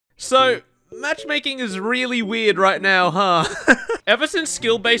So, matchmaking is really weird right now, huh? Ever since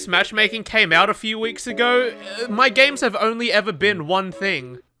skill-based matchmaking came out a few weeks ago, my games have only ever been one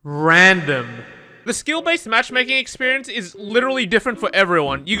thing. Random. The skill-based matchmaking experience is literally different for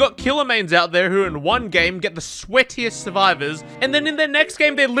everyone. You got killer mains out there who in one game get the sweatiest survivors, and then in their next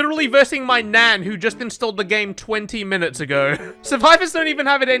game they're literally versing my nan who just installed the game 20 minutes ago. Survivors don't even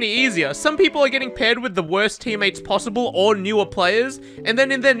have it any easier. Some people are getting paired with the worst teammates possible or newer players, and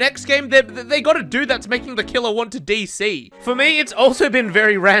then in their next game they got a dude that's making the killer want to DC. For me, it's also been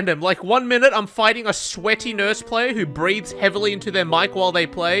very random. Like 1 minute I'm fighting a sweaty nurse player who breathes heavily into their mic while they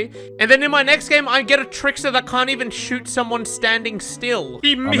play, and then in my next game I get a trickster that can't even shoot someone standing still.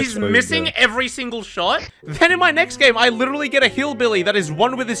 He's missing every single shot. Then in my next game, I literally get a hillbilly that is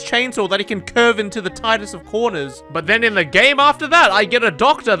one with his chainsaw that he can curve into the tightest of corners. But then in the game after that, I get a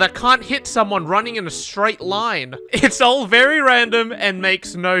doctor that can't hit someone running in a straight line. It's all very random and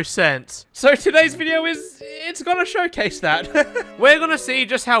makes no sense. So today's video it's gonna showcase that. We're gonna see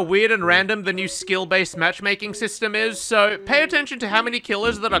just how weird and random the new skill-based matchmaking system is, so pay attention to how many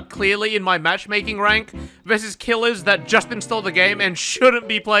killers that are clearly in my matchmaking rank versus killers that just installed the game and shouldn't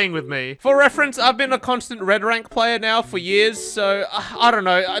be playing with me. For reference, I've been a constant red rank player now for years, so I don't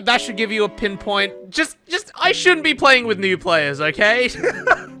know, that should give you a pinpoint. Just I shouldn't be playing with new players, okay?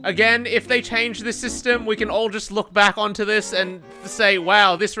 Again, if they change the system, we can all just look back onto this and say,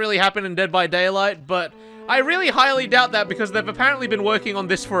 wow, this really happened in Dead by Daylight, but I really highly doubt that because they've apparently been working on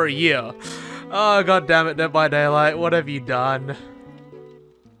this for a year. Oh, god damn it, Dead by Daylight, what have you done?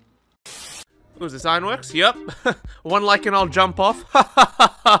 Does this ironworks? Yep. One like and I'll jump off.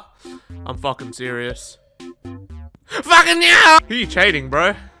 I'm fucking serious. Fucking yeah! Who are you cheating,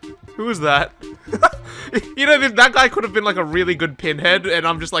 bro? Who was that? You know, that guy could have been like a really good pinhead, and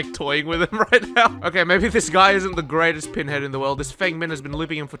I'm just like toying with him right now. Okay, maybe this guy isn't the greatest pinhead in the world. This Feng Min has been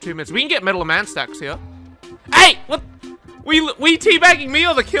looping him for 2 minutes. We can get Metal Man stacks here. Hey! What? We teabagging me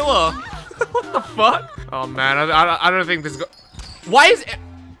or the killer? What the fuck? Oh man, I don't think this guy... Why is...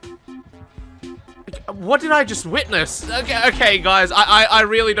 What did I just witness? Okay, guys, I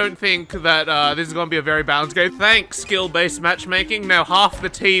really don't think that this is gonna be a very balanced game. Thanks, skill-based matchmaking. Now half the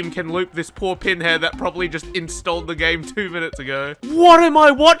team can loop this poor pinhead that probably just installed the game 2 minutes ago. What am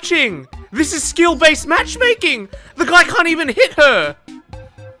I watching? This is skill-based matchmaking! The guy can't even hit her!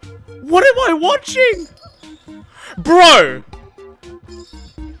 What am I watching? Bro!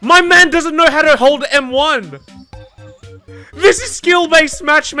 My man doesn't know how to hold M1! This is skill-based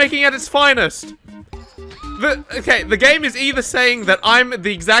matchmaking at its finest! Okay, the game is either saying that I'm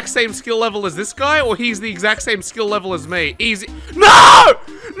the exact same skill level as this guy, or he's the exact same skill level as me. Easy. No!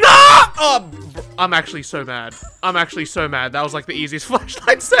 No! Oh, I'm actually so mad. I'm actually so mad. That was like the easiest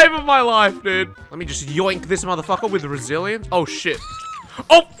flashlight save of my life, dude. Let me just yoink this motherfucker with resilience. Oh, shit.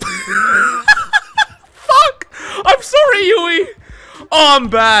 Oh! Fuck! I'm sorry, Yui! Oh, I'm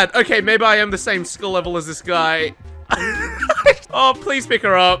bad. Okay, maybe I am the same skill level as this guy. Oh, please pick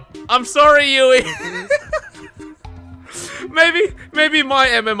her up. I'm sorry, Yui. Maybe my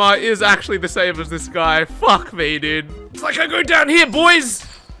MMR is actually the same as this guy. Fuck me, dude. It's like I go down here, boys.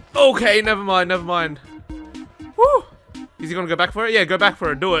 Okay, never mind, never mind. Woo. Is he gonna go back for it? Yeah, go back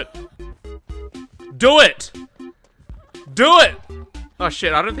for it. Do it. Do it. Do it. Oh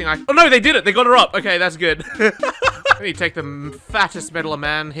shit, I don't think I... Oh no, they did it. They got her up. Okay, that's good. Let me take the fattest Metal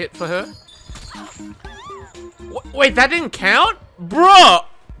Man hit for her. Wait, that didn't count? Bruh!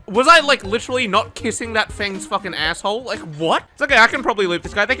 Was I, like, literally not kissing that Feng's fucking asshole? Like, what? It's okay, I can probably loop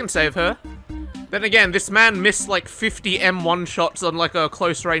this guy. They can save her. Then again, this man missed, like, 50 M1 shots on, like, a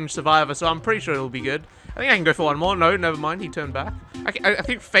close-range survivor, so I'm pretty sure it'll be good. I think I can go for one more. No, never mind. He turned back. I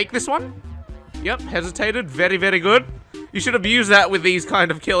think fake this one. Yep, hesitated. Very, very good. You should abuse that with these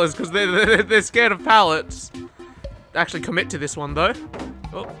kind of killers, because they're scared of pallets. Actually commit to this one, though.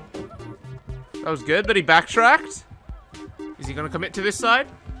 Oh. That was good, but he backtracked. Is he gonna commit to this side?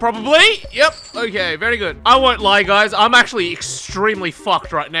 Probably. Yep. Okay, very good. I won't lie, guys. I'm actually extremely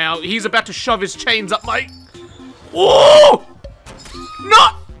fucked right now. He's about to shove his chains up my... Whoa!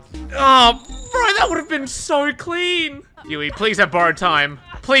 No! Oh, bro, that would have been so clean. Yui, please have borrowed time.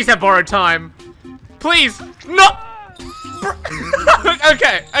 Please have borrowed time. Please. No!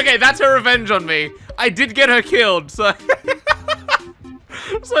 Okay, that's her revenge on me. I did get her killed, so...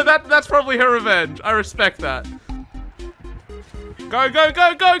 So that's probably her revenge. I respect that. Go, go,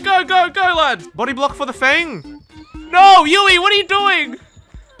 go, go, go, go, go, lads! Body block for the Feng! No, Yui, what are you doing?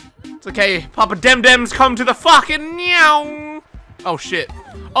 It's okay, Papa Dem-Dems come to the fucking meow! Oh, shit.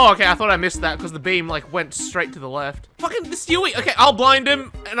 Oh, okay, I thought I missed that because the beam, like, went straight to the left. Fucking this Yui! Okay, I'll blind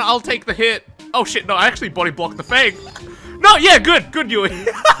him, and I'll take the hit. Oh, shit, no, I actually body blocked the Feng. No, yeah, good, Yui.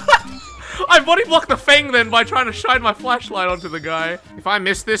 I body blocked the Fang then by trying to shine my flashlight onto the guy. If I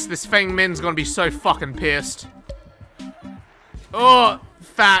miss this, this Fang Min's gonna be so fucking pissed. Oh,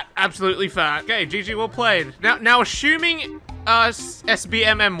 fat. Absolutely fat. Okay, GG, well played. Now assuming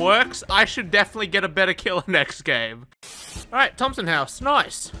SBMM works, I should definitely get a better killer next game. Alright, Thompson House.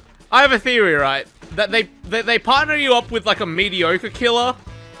 Nice. I have a theory, right? That they partner you up with like a mediocre killer,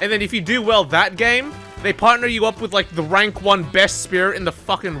 and then if you do well that game, they partner you up with like the rank 1 best spirit in the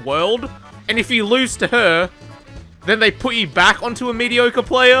fucking world, and if you lose to her, then they put you back onto a mediocre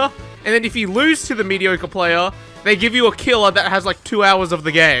player, and then if you lose to the mediocre player, they give you a killer that has like 2 hours of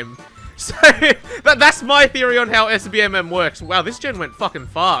the game. So, that's my theory on how SBMM works. Wow, this gen went fucking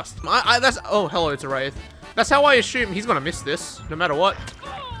fast. Oh, hello, it's a Wraith. That's how I assume he's gonna miss this, no matter what.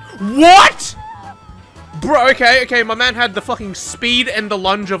 What?! Bro, okay, my man had the fucking speed and the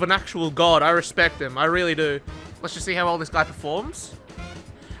lunge of an actual god. I respect him, I really do. Let's just see how well this guy performs.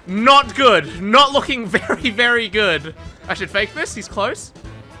 Not good. Not looking very, very good. I should fake this, he's close.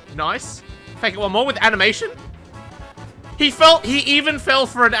 Nice. Fake it one more with animation. He even fell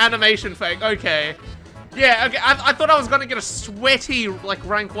for an animation fake, okay. Yeah, okay, I thought I was gonna get a sweaty, like,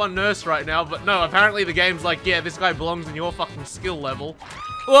 rank 1 nurse right now, but no, apparently the game's like, yeah, this guy belongs in your fucking skill level.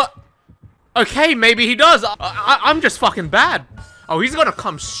 What? Okay, maybe he does. I'm just fucking bad. Oh, he's gonna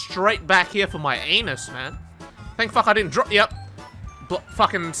come straight back here for my anus, man. Thank fuck I didn't drop. Yep.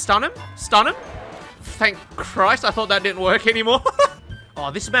 Fucking stun him? Stun him? Thank Christ, I thought that didn't work anymore. Oh,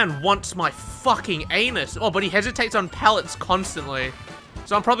 this man wants my fucking anus. Oh, but he hesitates on pallets constantly.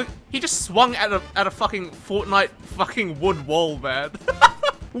 So I'm probably... He just swung at a fucking Fortnite fucking wood wall, man.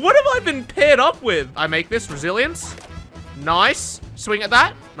 What have I been paired up with? I make this. Resilience. Nice. Swing at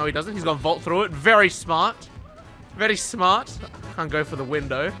that. No, he doesn't. He's gonna vault through it. Very smart. Very smart. Can't go for the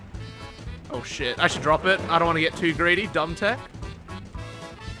window. Oh, shit. I should drop it. I don't want to get too greedy. Dumb tech.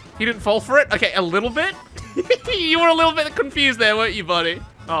 He didn't fall for it? Okay, a little bit. You were a little bit confused there, weren't you, buddy?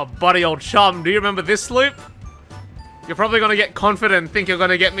 Oh, buddy, old chum. Do you remember this loop? You're probably gonna get confident and think you're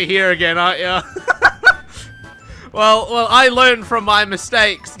gonna get me here again, aren't you? Well, I learned from my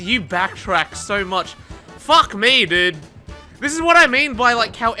mistakes. You backtrack so much. Fuck me, dude. This is what I mean by,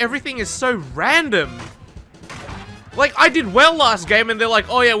 like, how everything is so random. Like, I did well last game, and they're like,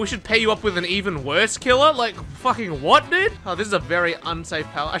 oh yeah, we should pay you up with an even worse killer? Like, fucking what, dude? Oh, this is a very unsafe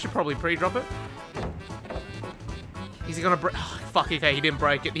pallet. I should probably pre-drop it. Is he gonna break? Oh, fuck, okay, he didn't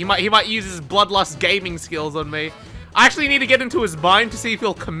break it. He might use his bloodlust gaming skills on me. I actually need to get into his mind to see if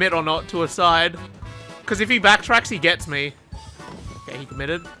he'll commit or not to a side. Because if he backtracks, he gets me. Okay, he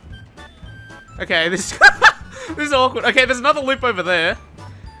committed. Okay, this is awkward. Okay, there's another loop over there.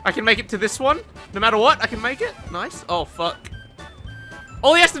 I can make it to this one. No matter what, I can make it. Nice. Oh, fuck.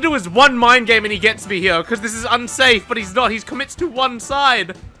 All he has to do is one mind game and he gets me here. Because this is unsafe, but he's not. He commits to one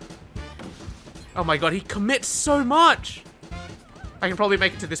side. Oh my god, he commits so much. I can probably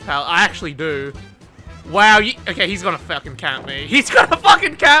make it to this pallet. I actually do. Wow, okay, he's gonna fucking camp me. He's gonna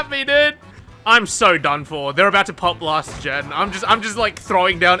fucking camp me, dude. I'm so done for. They're about to pop last gen. I'm just like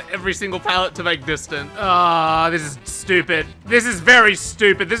throwing down every single pallet to make distant. Ah, this is stupid. This is very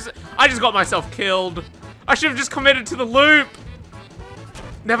stupid. I just got myself killed. I should have just committed to the loop.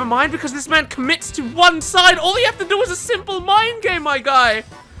 Never mind, because this man commits to one side. All you have to do is a simple mind game, my guy.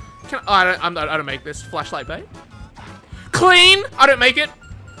 I don't make this. Flashlight bait. Clean! I don't make it.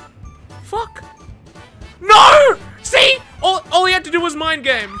 Fuck. No! See? All he had to do was mind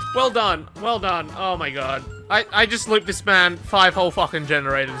game. Well done. Well done. Oh my god. I just looped this man 5 whole fucking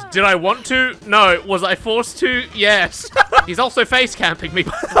generators. Did I want to? No. Was I forced to? Yes. He's also face camping me,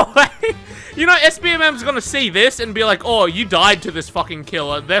 by the way. You know, SBMM's gonna see this and be like, oh, you died to this fucking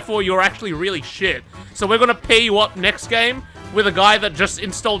killer, therefore you're actually really shit. So we're gonna pair you up next game with a guy that just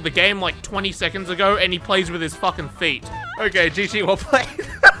installed the game like 20 seconds ago and he plays with his fucking feet. Okay, GG, well played.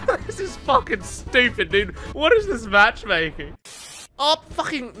 This is fucking stupid, dude. What is this matchmaking? Oh,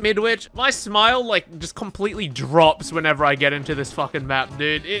 fucking Midwich. My smile, like, just completely drops whenever I get into this fucking map,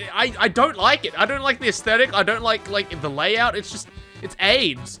 dude. I don't like it. I don't like the aesthetic. I don't like the layout. It's just, it's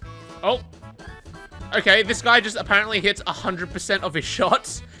AIDS. Oh. Okay, this guy just apparently hits 100% of his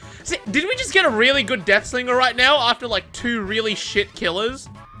shots. See, did we just get a really good Death Slinger right now after, like, 2 really shit killers?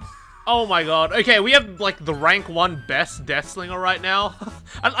 Oh my god. Okay, we have, like, the rank 1 best Death Slinger right now.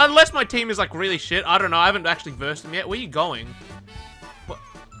 Unless my team is, like, really shit. I don't know. I haven't actually versed him yet. Where are you going? What?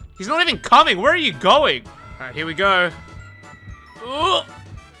 He's not even coming. Where are you going? Alright, here we go. Ooh.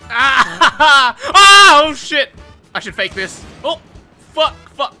 Ah! Ah! Oh, shit! I should fake this. Oh! Fuck,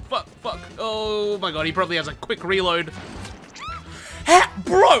 fuck, fuck, fuck. Oh my god, he probably has a quick reload.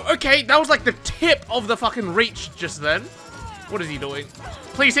 Bro, okay, that was like the tip of the fucking reach just then. What is he doing?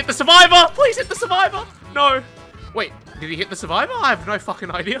 Please hit the survivor! Please hit the survivor! No. Wait, did he hit the survivor? I have no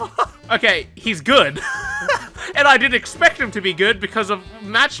fucking idea. Okay, he's good. And I didn't expect him to be good because of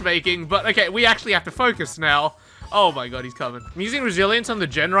matchmaking, but okay, we actually have to focus now. Oh my god, he's coming. I'm using resilience on the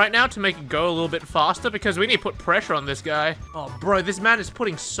gen right now to make it go a little bit faster because we need to put pressure on this guy. Oh bro, this man is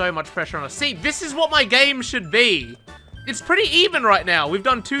putting so much pressure on us. See, this is what my game should be. It's pretty even right now. We've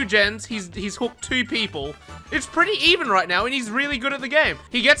done 2 gens, he's hooked 2 people. It's pretty even right now and he's really good at the game.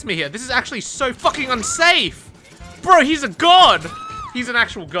 He gets me here. This is actually so fucking unsafe. Bro, he's a god! He's an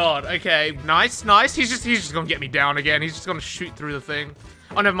actual god. Okay, nice, nice. He's just gonna get me down again. He's just gonna shoot through the thing.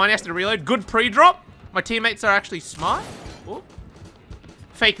 Oh, never mind, he has to reload. Good pre-drop. My teammates are actually smart. Ooh.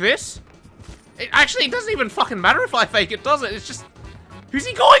 Fake this. It doesn't even fucking matter if I fake it, does it? It's just... Who's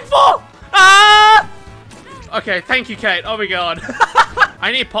he going for? Ah! Okay, thank you, Kate. Oh my god.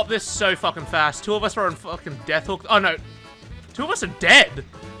 I need to pop this so fucking fast. 2 of us are on fucking death hook. Oh no. 2 of us are dead.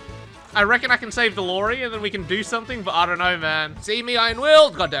 I reckon I can save the lorry and then we can do something, but I don't know, man. See me, Iron Will?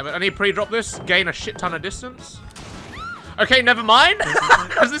 God damn it. I need to pre-drop this, gain a shit ton of distance. Okay, never mind.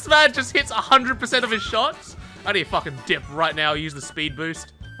 Because this man just hits 100% of his shots. I need to fucking dip right now, use the speed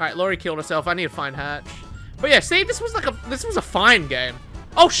boost. Alright, Lori killed herself. I need to find Hatch. But yeah, see, this was a fine game.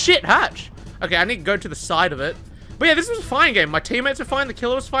 Oh shit, Hatch. Okay, I need to go to the side of it. But yeah, this was a fine game. My teammates are fine, the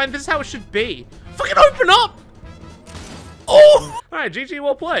killer was fine. This is how it should be. Fucking open up! Oh! Alright, GG,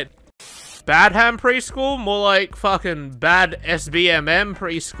 well played. Bad ham preschool? More like fucking bad SBMM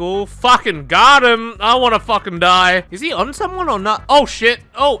preschool. Fucking got him. I wanna fucking die. Is he on someone or not? Oh shit.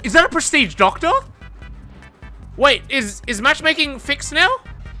 Oh, is that a prestige doctor? Wait, is matchmaking fixed now?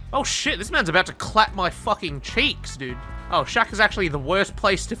 Oh shit, this man's about to clap my fucking cheeks, dude. Oh, Shaq is actually the worst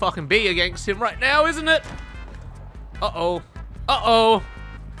place to fucking be against him right now, isn't it? Uh-oh. Uh-oh.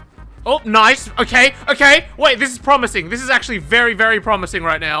 Oh, nice. Okay, okay. Wait, this is promising. This is actually very, very promising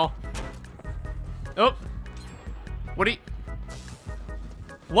right now. Oh. What do you...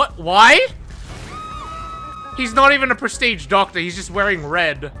 What? Why? He's not even a prestige doctor. He's just wearing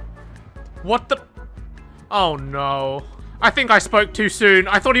red. What the... Oh, no. I think I spoke too soon.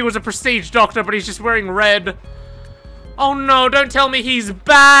 I thought he was a prestige doctor, but he's just wearing red. Oh, no. Don't tell me he's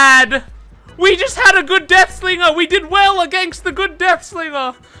bad. We just had a good Death Slinger. We did well against the good Death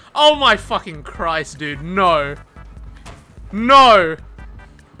Slinger. Oh, my fucking Christ, dude. No. No.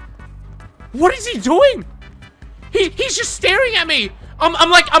 What is he doing? He's just staring at me. I'm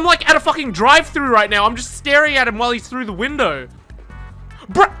like at a fucking drive-thru right now. I'm just staring at him while he's through the window.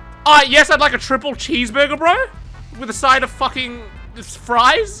 Bro, yes, I'd like a triple cheeseburger, bro, with a side of fucking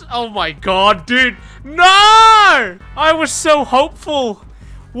fries. Oh my god, dude. No! I was so hopeful.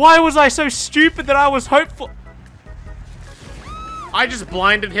 Why was I so stupid that I was hopeful? I just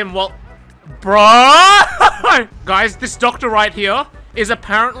blinded him while... Bro! Guys, this doctor right here is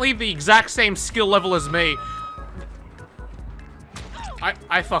apparently the exact same skill level as me.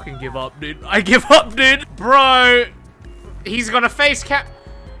 I fucking give up, dude. I give up, dude. Bro, he's gonna face cap.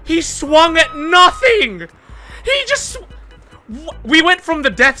 He swung at nothing. He just... We went from the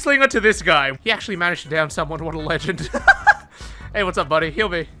Death Slinger to this guy. He actually managed to down someone. What a legend. Hey, what's up, buddy? Heal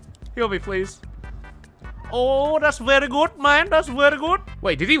me. Heal me, please. Oh, that's very good, man. That's very good.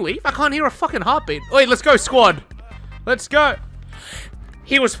 Wait, did he leave? I can't hear a fucking heartbeat. Wait, let's go, squad. Let's go.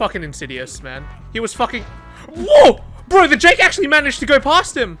 He was fucking insidious, man. He was fucking... Whoa! Bro, the Jake actually managed to go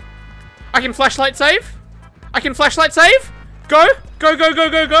past him. I can flashlight save. I can flashlight save. Go. Go, go, go,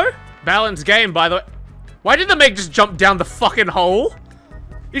 go, go. Balanced game, by the way. Why did the Meg just jump down the fucking hole?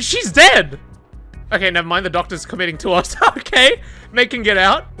 She's dead. Okay, never mind. The doctor's committing to us. Okay. Meg can get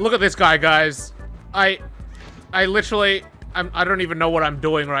out. Look at this guy, guys. I literally... I don't even know what I'm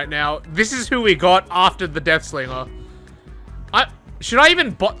doing right now. This is who we got after the Death Slinger. Should I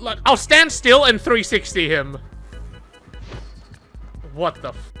even like, I'll stand still and 360 him. What the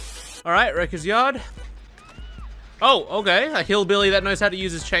f... Alright, Wrecker's Yard. Oh, okay. A hillbilly that knows how to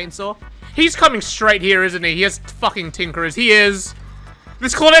use his chainsaw. He's coming straight here, isn't he? He has fucking tinkerers. He is.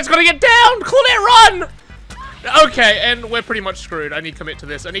 This Claudette's gonna get down! Claudette, run! Okay, and we're pretty much screwed. I need to commit to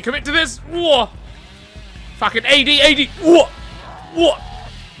this. I need to commit to this. Whoa! Fucking AD. Whoa! Whoa!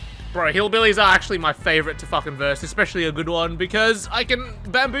 Bro, hillbillies are actually my favorite to fucking verse, especially a good one, because I can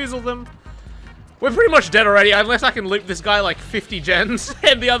bamboozle them. We're pretty much dead already, unless I can loop this guy like 50 gens,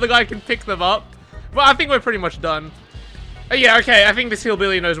 and the other guy can pick them up. But I think we're pretty much done. Yeah, okay, I think this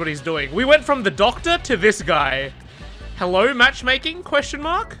hillbilly knows what he's doing. We went from the doctor to this guy. Hello, matchmaking? Question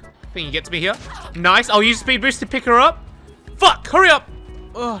mark? I think he gets me here. Nice, I'll use speed boost to pick her up. Fuck, hurry up!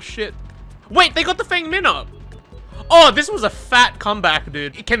 Oh, shit. Wait, they got the Fang Min up. Oh, this was a fat comeback,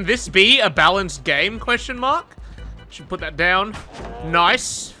 dude. Can this be a balanced game? Question mark. Should put that down.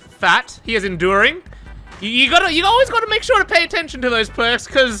 Nice. Fat. He is enduring. You always gotta make sure to pay attention to those perks,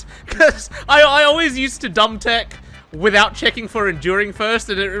 cause I always used to dumb tech without checking for enduring first,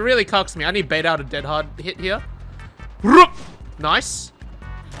 and it really cocks me. I need bait out a dead hard hit here. Nice.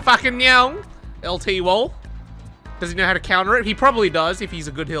 Fucking young. LT wall. Does he know how to counter it? He probably does if he's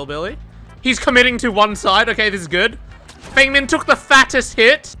a good hillbilly. He's committing to one side. Okay, this is good. Fangman took the fattest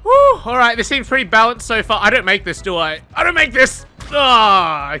hit. Woo, alright, this seems pretty balanced so far. I don't make this, do I? I don't make this!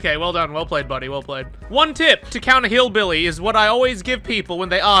 Ah, okay, well done. Well played, buddy. Well played. One tip to counter hillbilly is what I always give people when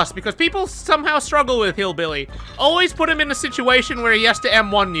they ask, because people somehow struggle with hillbilly. Always put him in a situation where he has to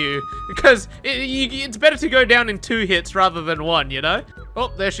M1 you, because it's better to go down in 2 hits rather than 1, you know?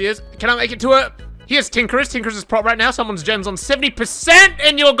 Oh, there she is. Can I make it to her? Here's Tinker's. Tinker's is prop right now. Someone's gen's on 70%,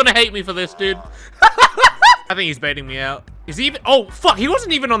 and you're gonna hate me for this, dude. I think he's baiting me out. Is he even? Oh, fuck. He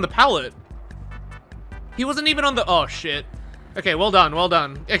wasn't even on the pallet. He wasn't even on the... Oh, shit. Okay, well done, well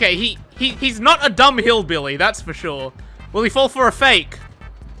done. Okay, he's not a dumb hillbilly, that's for sure. Will he fall for a fake?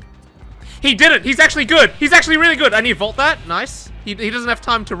 He didn't. He's actually good. He's actually really good. I need to vault that. Nice. He doesn't have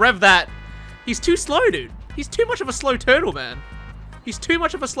time to rev that. He's too slow, dude. He's too much of a slow turtle, man. He's too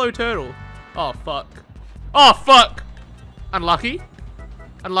much of a slow turtle. Oh, fuck. Oh, fuck. Unlucky.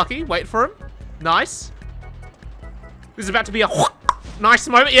 Unlucky. Wait for him. Nice. This is about to be a nice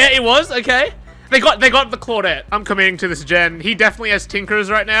moment. Yeah, it was. Okay. They got the Claudette. I'm committing to this gen. He definitely has Tinkers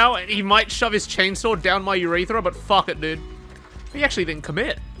right now, and he might shove his chainsaw down my urethra, but fuck it, dude. He actually didn't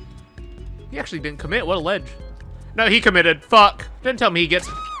commit. He actually didn't commit. What a ledge. No, he committed. Fuck. Don't tell me he gets...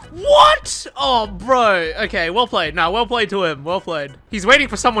 What? Oh, bro. Okay, well played. No, well played to him. Well played. He's waiting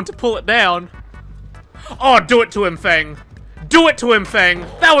for someone to pull it down. Oh, do it to him, Fang. Do it to him, Fang.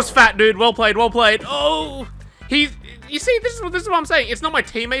 That was fat, dude. Well played, well played. Oh, you see, this is what I'm saying. It's not my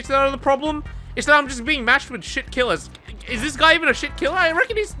teammates that are the problem. It's that I'm just being matched with shit killers. Is this guy even a shit killer? I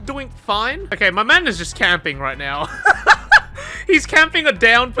reckon he's doing fine. Okay, my man is just camping right now. He's camping a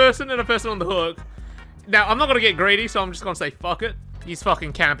down person and a person on the hook. Now, I'm not gonna get greedy, so I'm just gonna say fuck it. He's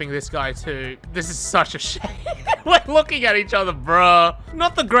fucking camping this guy too. This is such a shame. We're looking at each other, bruh.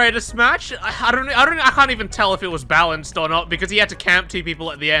 Not the greatest match. I can't even tell if it was balanced or not because he had to camp 2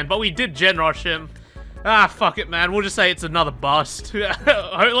 people at the end, but we did gen rush him. Ah, fuck it, man. We'll just say it's another bust.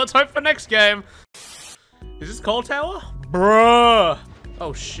 Let's hope for next game. Is this Cold Tower? Bruh.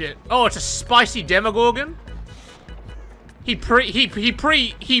 Oh, shit. Oh, it's a spicy Demogorgon? He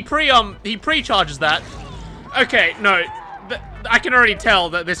pre-charges that. Okay, no. I can already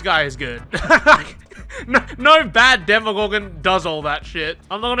tell that this guy is good. No bad Demogorgon does all that shit.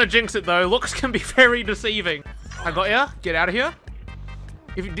 I'm not gonna jinx it, though. Looks can be very deceiving. I got ya. Get out of here.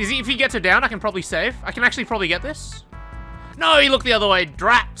 If he gets her down, I can probably save. I can actually probably get this. No, he looked the other way.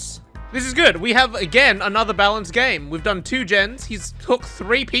 Drats. This is good. We have, again, another balanced game. We've done 2 gens. He's hooked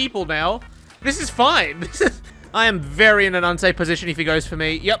 3 people now. This is fine. I am very in an unsafe position if he goes for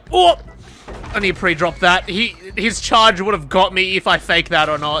me. Yep. Oh! I need to pre-drop that. His charge would have got me if I fake that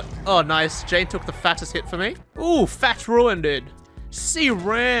or not. Oh, nice. Jane took the fattest hit for me. Ooh, fat ruin, dude. See you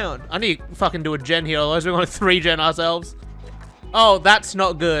around. I need to fucking do a gen here, otherwise we're going to 3 gen ourselves. Oh, that's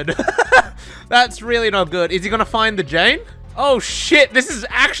not good. That's really not good. Is he gonna find the Jane? Oh shit, this is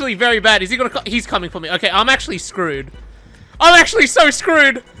actually very bad. Is he gonna he's coming for me. Okay, I'm actually screwed. I'm actually so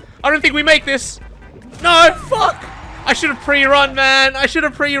screwed. I don't think we make this. No, fuck. I should have pre-run, man. I should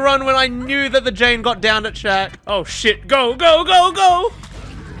have pre-run when I knew that the Jane got down at Shack. Oh shit, go, go, go, go.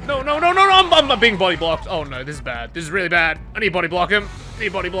 No, no, no, no, no, I'm being body blocked. Oh no, this is bad. This is really bad. I need to body block him. I need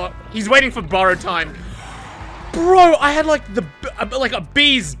to body block. He's waiting for borrowed time. Bro, I had like a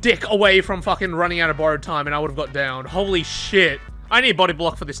bee's dick away from fucking running out of borrowed time and I would have got down. Holy shit. I need a body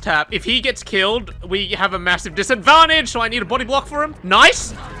block for this tap. If he gets killed, we have a massive disadvantage, so I need a body block for him.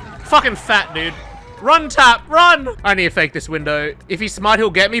 Nice. Fucking fat, dude. Run, tap, run. I need to fake this window. If he's smart, he'll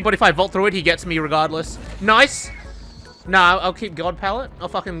get me, but if I vault through it, he gets me regardless. Nice. Nah, I'll keep God Pallet.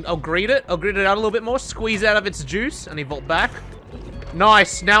 I'll greet it. I'll greet it out a little bit more. Squeeze out of its juice, and he vault back.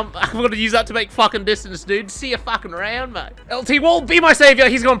 Nice. Now I'm gonna use that to make fucking distance, dude. See you fucking around, mate. LT Wall, be my savior.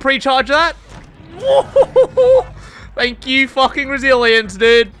 He's gonna pre-charge that. Thank you, fucking resilience,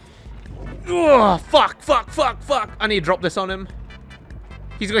 dude. Oh, fuck, fuck, fuck, fuck. I need to drop this on him.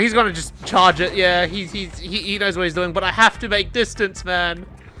 He's gonna just charge it. Yeah, he knows what he's doing. But I have to make distance, man.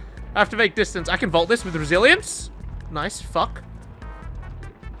 I have to make distance. I can vault this with resilience. Nice. Fuck.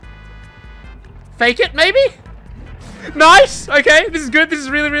 Fake it, maybe. Nice! Okay, this is good. This is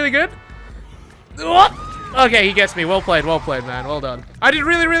really, really good. What? Okay, he gets me. Well played, man. Well done. I did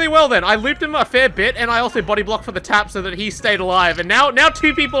really, really well then. I looped him a fair bit, and I also body blocked for the tap so that he stayed alive. And now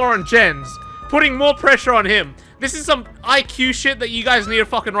 2 people are on gens. putting more pressure on him. This is some IQ shit that you guys need to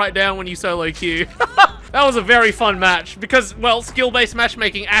fucking write down when you solo queue. That was a very fun match because, well, skill-based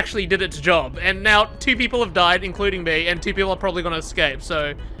matchmaking actually did its job. And now 2 people have died, including me, and 2 people are probably gonna escape.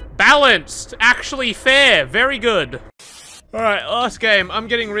 So, balanced, actually fair, very good. Alright, last game. I'm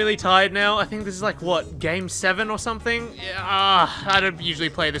getting really tired now. I think this is like, what, game 7 or something? Yeah, I don't usually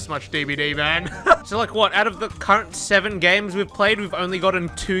play this much DBD, man. So like, what, out of the current 7 games we've played, we've only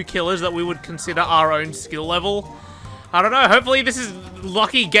gotten 2 killers that we would consider our own skill level. I don't know, hopefully this is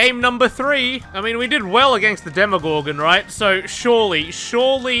lucky game number 3. I mean, we did well against the Demogorgon, right? So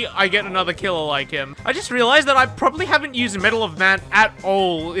surely I get another killer like him. I just realized that I probably haven't used Medal of Man at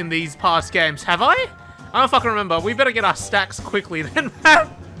all in these past games, have I? I don't fucking remember. We better get our stacks quickly then.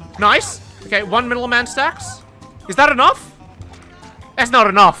 Nice. Okay, 1 Middle Man stacks. Is that enough? That's not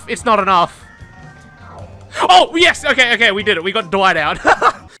enough. It's not enough. Oh, yes. Okay, we did it. We got Dwight out.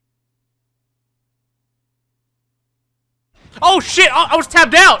 Oh, shit. I was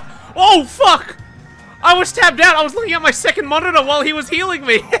tabbed out. Oh, fuck. I was tabbed out. I was looking at my second monitor while he was healing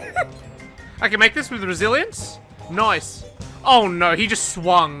me. I can make this with resilience. Nice. Oh, no. He just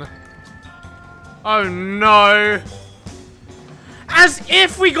swung. Oh no. As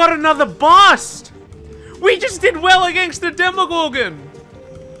if we got another bust! We just did well against the Demogorgon!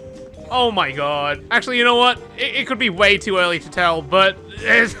 Oh my god. Actually, you know what? It could be way too early to tell, but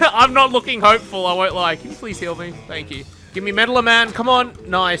I'm not looking hopeful, I won't lie. Can you please heal me? Thank you. Give me Meddler Man, come on.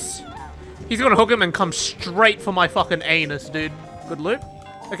 Nice. He's gonna hook him and come straight for my fucking anus, dude. Good loot.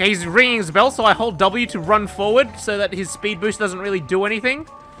 Okay, he's ringing his bell, so I hold W to run forward so that his speed boost doesn't really do anything.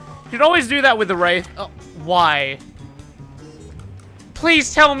 You'd always do that with the Wraith. Oh, why?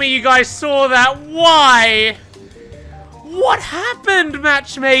 Please tell me you guys saw that. Why? What happened,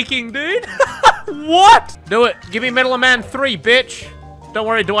 matchmaking, dude? What? Do it. Give me Metal Man 3, bitch. Don't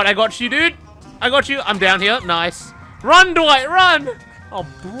worry, Dwight. I got you, dude. I got you. I'm down here. Nice. Run, Dwight. Run. Oh,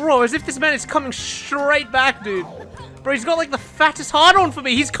 bro. As if this man is coming straight back, dude. Bro, he's got like the fattest heart on for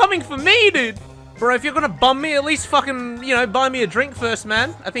me. He's coming for me, dude. Bro, if you're gonna bum me, at least fucking, you know, buy me a drink first,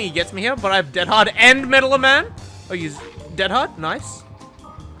 man. I think he gets me here, but I have Dead Hard and Metal Man. Oh, he's Dead Hard? Nice.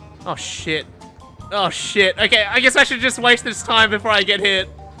 Oh, shit. Oh, shit. Okay, I guess I should just waste this time before I get hit.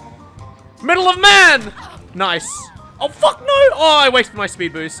 Metal of Man! Nice. Oh, fuck no! Oh, I wasted my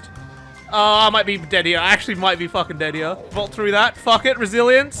speed boost. Oh, I might be dead here. I actually might be fucking dead here. Vault through that. Fuck it.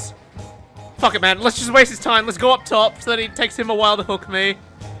 Resilience. Fuck it, man. Let's just waste his time. Let's go up top so that it takes him a while to hook me.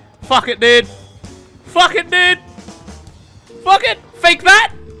 Fuck it, dude. Fuck it, dude! Fuck it! Fake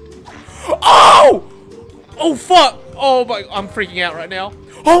that! Oh! Oh, fuck! Oh my, I'm freaking out right now.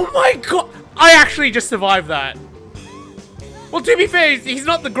 Oh my god! I actually just survived that. Well, to be fair, he's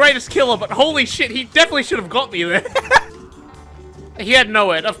not the greatest killer, but holy shit, he definitely should have got me there. He had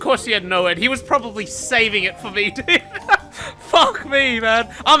no ed. Of course he had no ed. He was probably saving it for me, dude. Fuck me,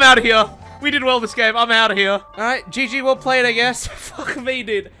 man. I'm out of here. We did well this game. I'm out of here. Alright, GG, well played, I guess. Fuck me,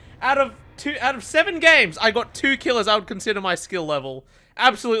 dude. Out of 7 games, I got 2 killers I would consider my skill level.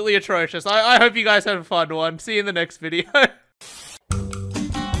 Absolutely atrocious. I hope you guys had a fun one. See you in the next video.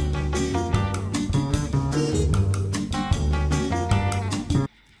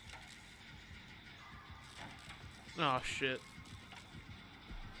 Oh, shit.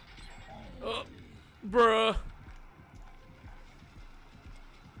 Oh, bruh.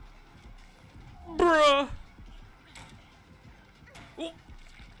 Bruh. Oh.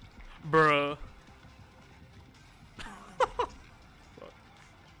 Bruh.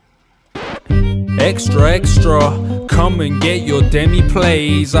 Extra, extra, come and get your Demi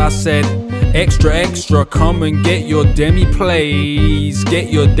plays. I said, extra, extra, come and get your Demi plays.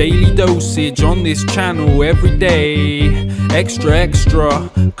 Get your daily dosage on this channel every day. Extra, extra,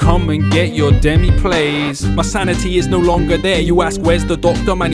 come and get your Demi plays. My sanity is no longer there. You ask, where's the doctor? Man,